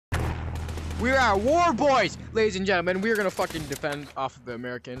We're at war, boys! Ladies and gentlemen, we're gonna fucking defend off of the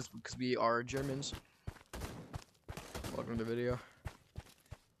Americans because we are Germans. Welcome to the video.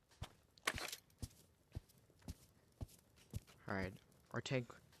 Alright, our tank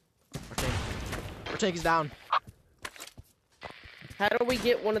is down. How do we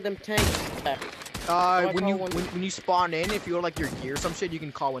get one of them tanks back? When you spawn in, if you go like your gear or some shit, you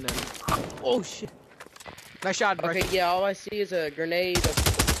can call one in. Oh shit. Nice shot, bro. Okay, yeah, all I see is a grenade.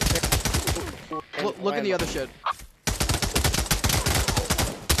 Look at the other shit.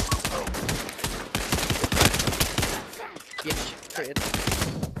 Yeah,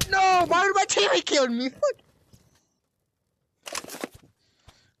 no, why did my teammate kill me?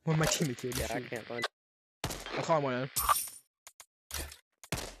 When my teammate killed me. Yeah, I can't find it. I'll call one in.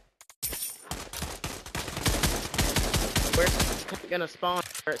 Where's it gonna spawn?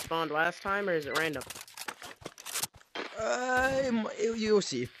 Where it spawned last time, or is it random? You'll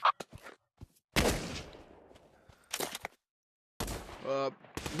see.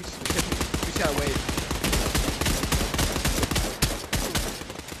 We just gotta wait.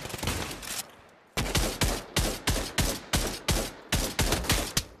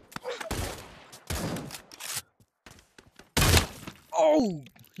 Oh!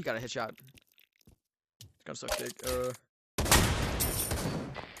 He got a headshot. It's gonna suck dick.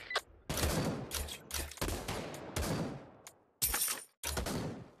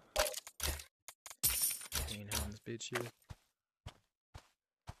 Ain't on this bitch here.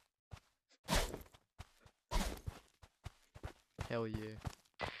 Hell yeah.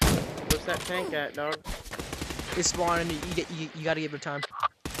 Where's that tank at, dog? It's spawning. You gotta give it time.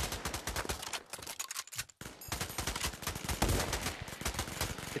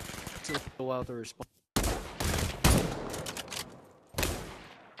 It's a little while to respond.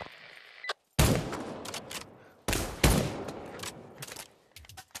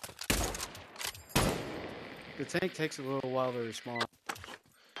 The tank takes a little while to respond.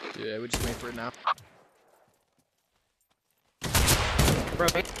 Yeah, we just wait for it now. Bro,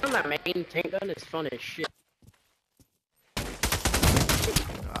 on that main tank gun is fun as shit.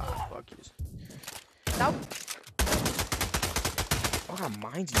 Ah, fuck you. Nope. Oh, how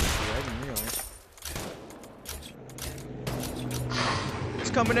mines you do, I didn't realize.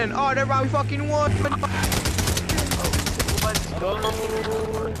 It's coming in. Oh, never mind, we fucking won. Let's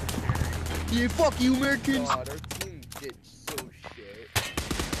go. Yeah, fuck you, Americans. God, our team did so shit.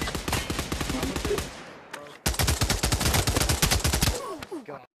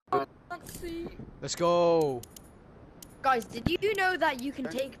 Let's go. Guys, did you know that you can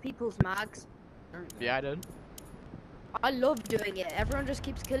take people's mags? Yeah, I did. I love doing it. Everyone just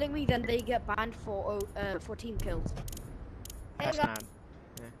keeps killing me, then they get banned for team kills. That's Hey, not.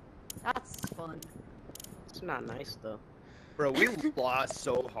 that's fun. It's not nice though. Bro, we lost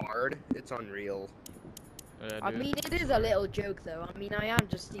so hard. It's unreal. Yeah, I mean, it is a little joke though. I mean, I am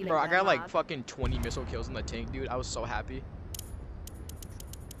just stealing. bro, I their got like mag. fucking 20 missile kills in the tank, dude. I was so happy.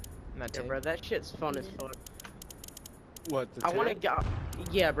 In that Yeah, tank. bro, that shit's fun as fuck. What? The I want to tank?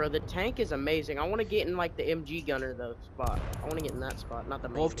 get. Yeah, bro, the tank is amazing. I want to get in like the MG gunner though spot. I want to get in that spot, not the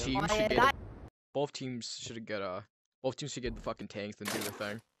main Both gun. teams Oh, yeah, should get. that- Both teams should get Both teams should get the fucking tanks and do the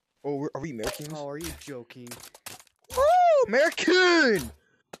thing. Oh, are we Americans? Oh, are you joking? Oh, American!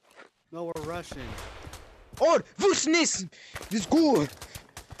 No, we're Russian. Oh, Vusnis! This good.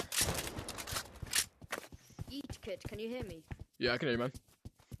 Eat kit. Can you hear me? Yeah, I can hear you, man.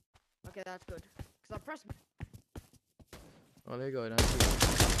 Okay, that's good. Cause I pressed. Oh, there you go. Nice.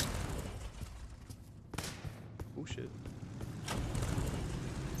 Oh shit.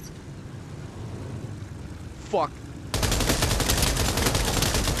 Fuck.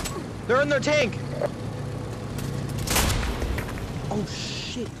 They're in their tank. Oh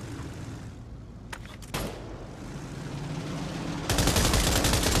shit.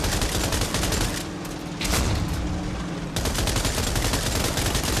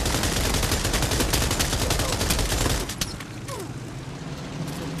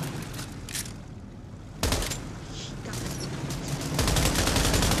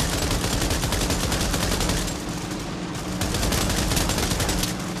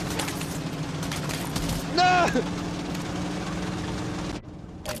 No! Who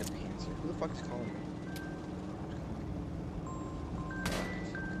the fuck is calling me?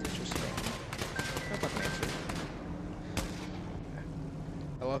 I'll fucking answer.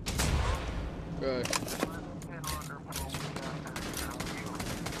 Hello? Good.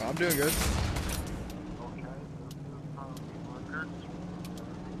 I'm doing good.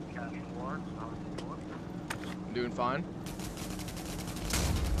 I'm doing fine.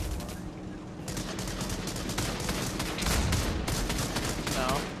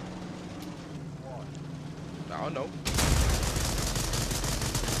 No. I don't know.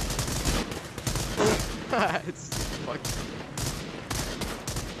 It's fuck.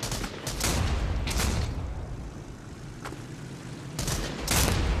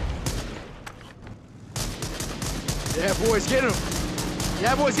 Yeah, boys, get him.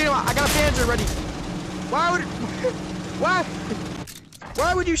 Yeah, boys, get him. I got a Panzer ready. Why would?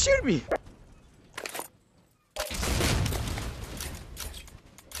 Why would you shoot me?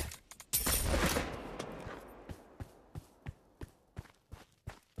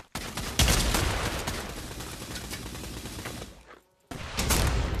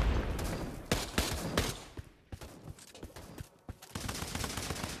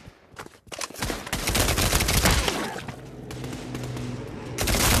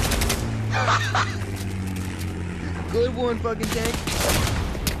 Good one, fucking tank.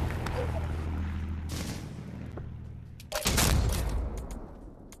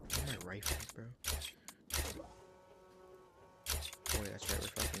 My rifle, bro. Oh, that's right. We're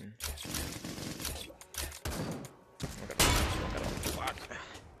fucking.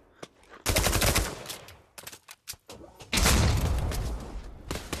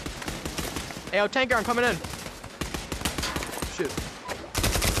 Hey, yo, tanker, I'm coming in. Shit.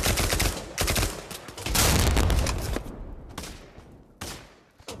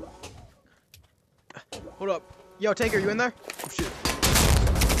 Hold up. Yo, tanker, you in there? Oh, shit.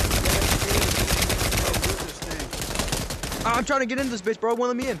 I'm trying to get into this bitch, bro. Won't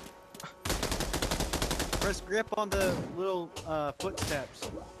let me in. Press grip on the little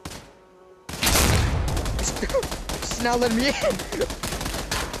footsteps. It's not letting me in. I'm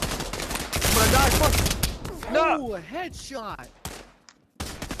gonna die. Fuck. No. Oh, a headshot. I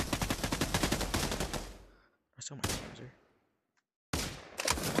saw my Panzer.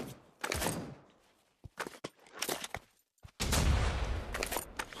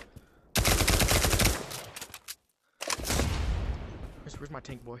 Where's my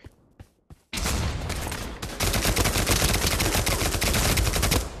tank boy?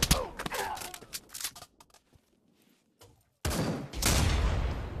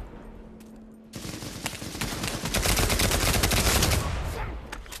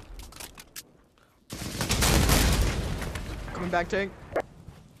 Coming back, tank.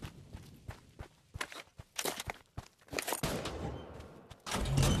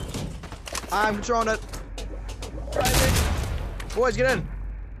 I'm controlling it. Boys, get in.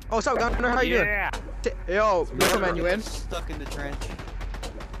 Oh, what's up, Gunner? How you doing? Yo, this one man, you in? Stuck in the trench.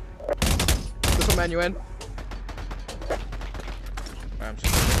 This one man, you in? I'm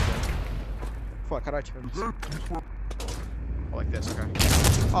just. Fuck, how do I turn this? Oh, like this, okay.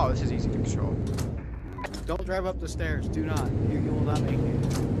 Oh, this is easy to control. Don't drive up the stairs. Do not. You will not make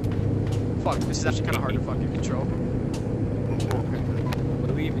it. Fuck, this is actually kind of hard to fucking control.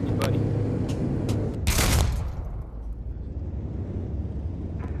 Believe in you, buddy.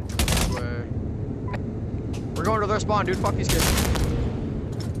 We're going to their spawn, dude. Fuck these kids.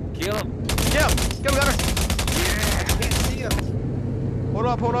 Kill him. Get him! Get him, Gunner! Yeah, I can't see him. Hold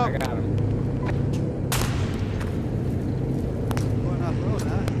up, hold I up. got him. Going off road,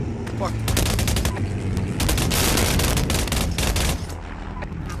 huh? Fuck.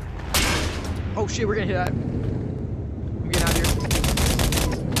 Oh shit, we're gonna hit that. I'm getting out of here.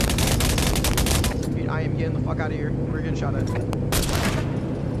 Dude, I am getting the fuck out of here. We're getting shot at.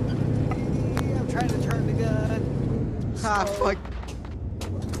 I'm trying to turn the gun. Ah, fuck.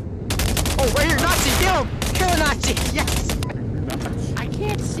 Oh, right here, Nazi! Kill him! Kill a Nazi! Yes! I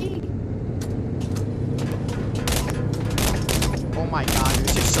can't see. Oh my god, dude,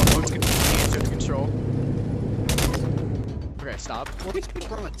 this is so much cancer to control. Okay, stop. Well, these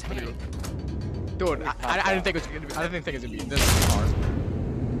people are on a tank. Dude, I didn't think it was gonna be. I didn't think it was gonna be this hard.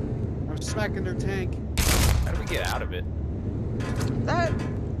 I'm smacking their tank. How do we get out of it? That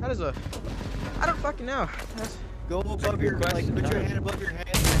is a. I don't fucking know. That's, Go above your, like, put your hand above your head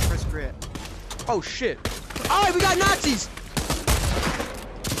and press grip. oh shit! Oh, we got Nazis!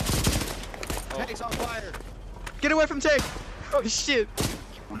 Tank's on fire. Get away from tank! Oh shit!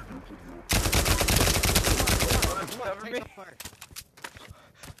 Come on, tank's on fire.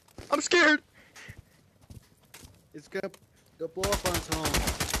 I'm scared. It's gonna blow up on its own.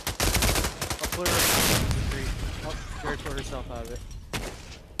 I'll put her in the tree. I'll try to put herself out of it.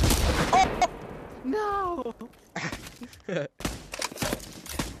 Oh! No!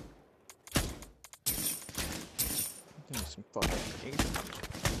 Some fucking danger.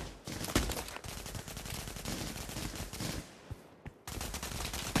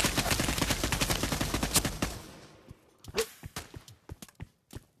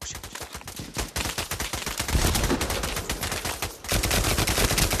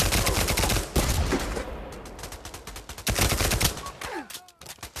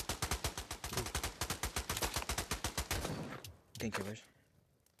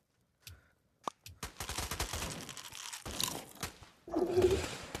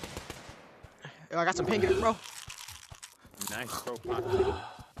 Yo, I got some painkillers, bro. Nice, bro.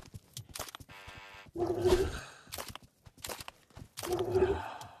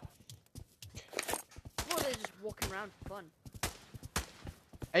 Well, they're just walking around for fun.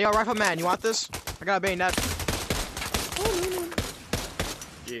 Hey, yo, rifleman, you want this? I got a bayonet.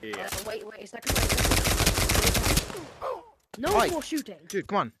 Yeah. Wait a second. Wait a second. No Oi. more shooting. Dude,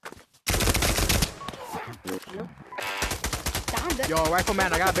 come on. Damn it. Yo,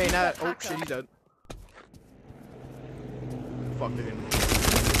 rifleman, I got a bayonet. Oh, Hacker. shit, he's dead. Fuck, they didn't.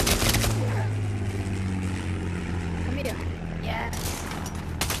 Come here. Yes.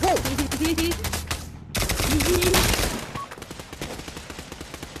 Whoa!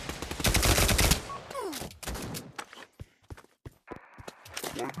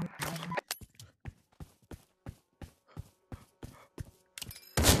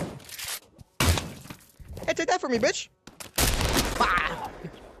 Hey, take that from me, bitch! Bah!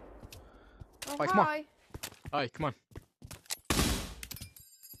 Oh, Alright, come on. hi. Alright, come on.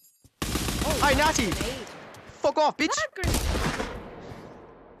 Oh, Hi, Nazi! grenade. Fuck off, bitch! That grenade.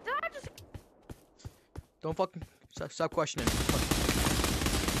 Did I just... Don't fucking stop questioning.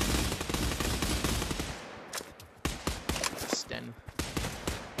 Sten.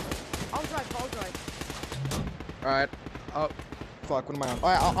 I'll drive. Alright. Oh, fuck, what am I on?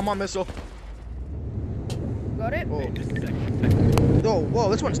 Alright, I'm on missile. Got it? Whoa. Hey, just a second. Whoa,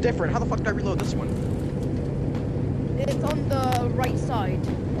 this one's different. How the fuck did I reload this one? It's on the right side.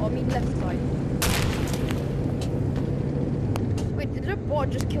 Or I mean left side. Wait, did a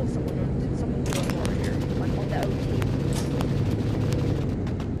bot just kill someone or did someone kill a bot here? Like on their own team?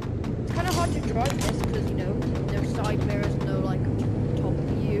 It's kind of hard to drive this because, you know, there's side mirrors, no like top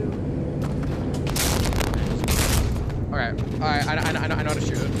view. Alright, I know how to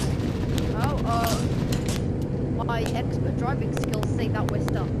shoot it. Oh, my expert driving skills say that we're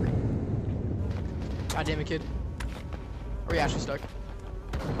stuck. God damn it, kid. Are we actually stuck?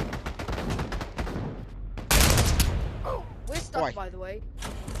 We're stuck, Why? by the way.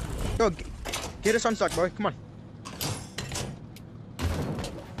 Yo, get us unstuck, boy. Come on.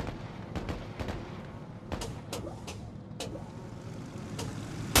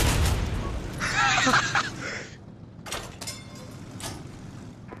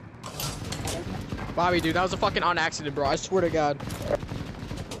 Bobby, dude, that was a fucking on accident, bro. I swear to God.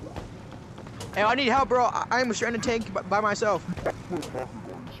 Hey, I need help, bro. I'm a stranded tank by myself.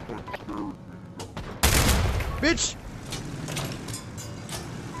 Bitch!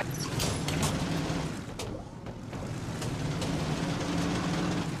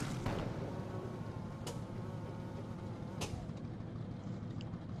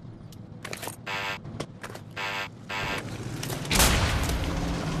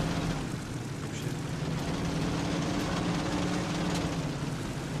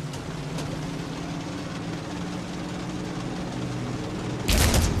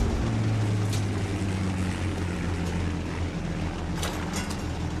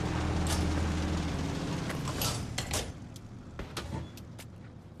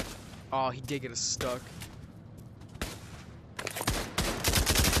 Oh, he did get us stuck.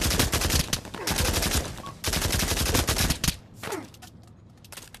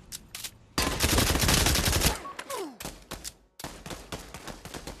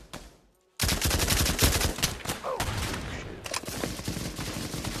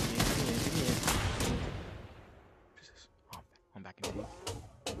 I'm back in the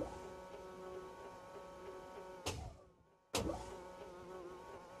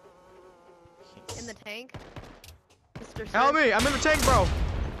In the tank. Mr. Help me! I'm in the tank, bro!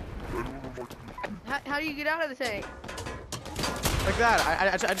 How do you get out of the tank? Like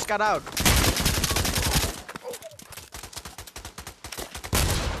that. I just got out.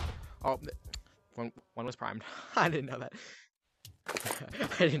 Oh, one was primed. I didn't know that.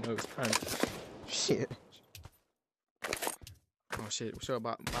 I didn't know it was primed. Shit. Oh shit. So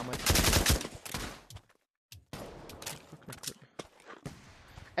about my.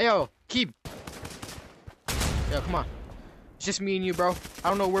 Hey yo, keep. Yo, come on. It's just me and you, bro. I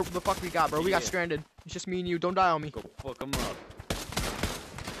don't know where the fuck we got, bro. We got Yeah. stranded. It's just me and you. Don't die on me. Go fuck them up.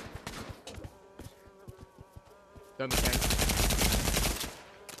 They're in the tank.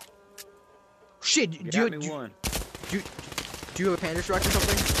 Shit, Get do me one. you have a panda strike or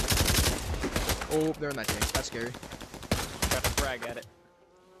something? Oh, they're in that tank. That's scary. Got to frag at it.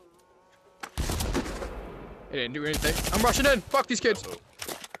 It didn't do anything. I'm rushing in. Fuck these kids.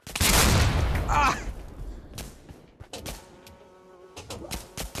 Ah!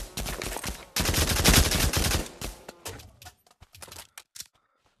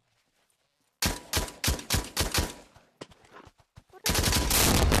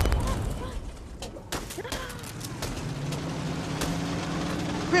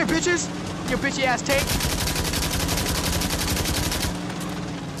 Come here, bitches! You bitchy ass tank!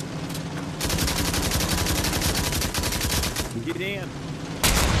 Get in.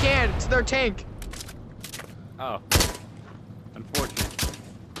 You can, it's their tank. Oh. Unfortunate.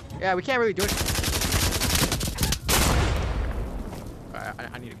 Yeah, we can't really do it.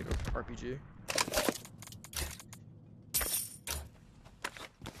 I need to get an RPG.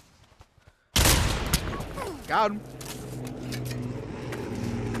 Got him.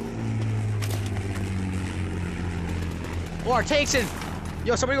 Oh, our tank's in.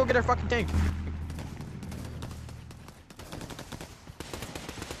 Yo, somebody go get our fucking tank.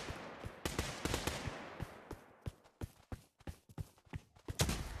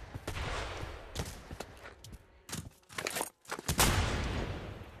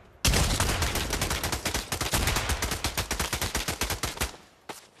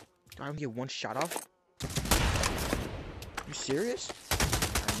 Do I only get one shot off? You serious?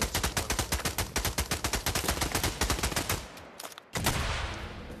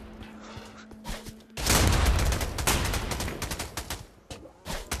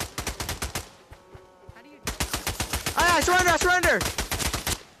 I surrender! I surrender!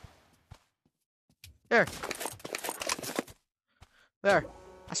 There. There.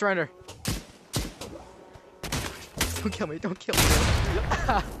 I surrender. Don't kill me. Don't kill me.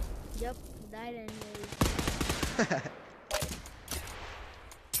 Yep, died anyways.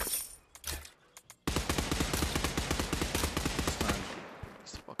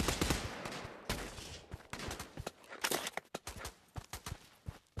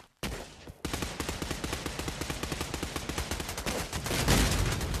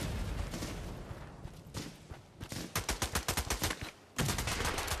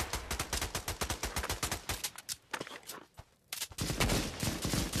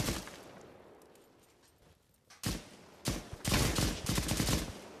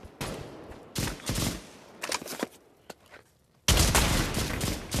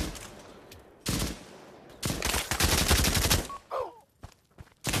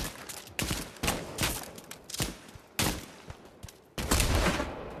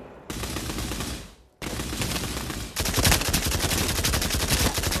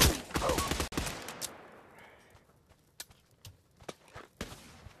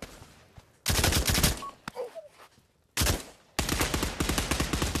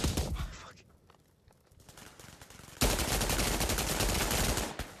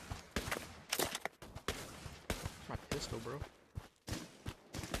 Pistol, bro.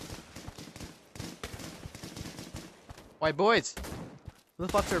 White boys, where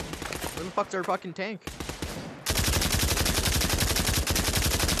the fuck's our fucking tank?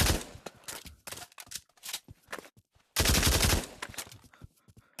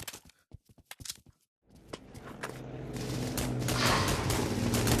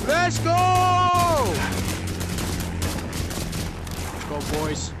 Let's go! Let's go,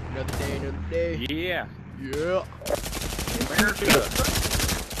 boys. Another day, another day. Yeah. Yeah. America.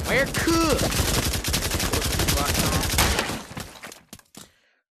 America.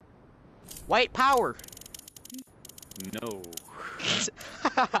 White power. No.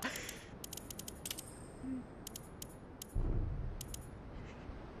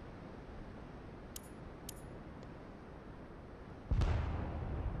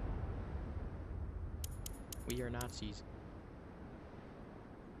 We are Nazis.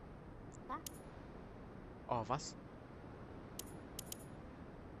 Oh, was?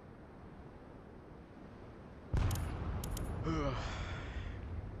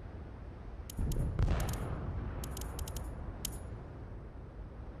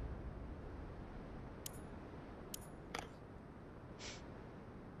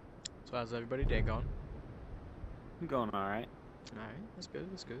 So how's everybody day going? I'm going alright. Alright, that's good,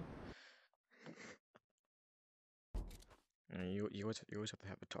 that's good. You always have to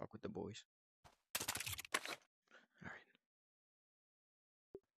have a talk with the boys. Alright.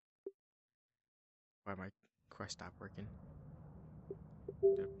 Why my quest stopped working?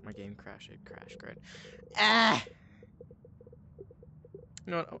 My game crashed, it crashed, great. Ah!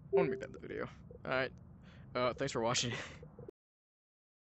 You know what, I want to make that the video. Alright. Thanks for watching.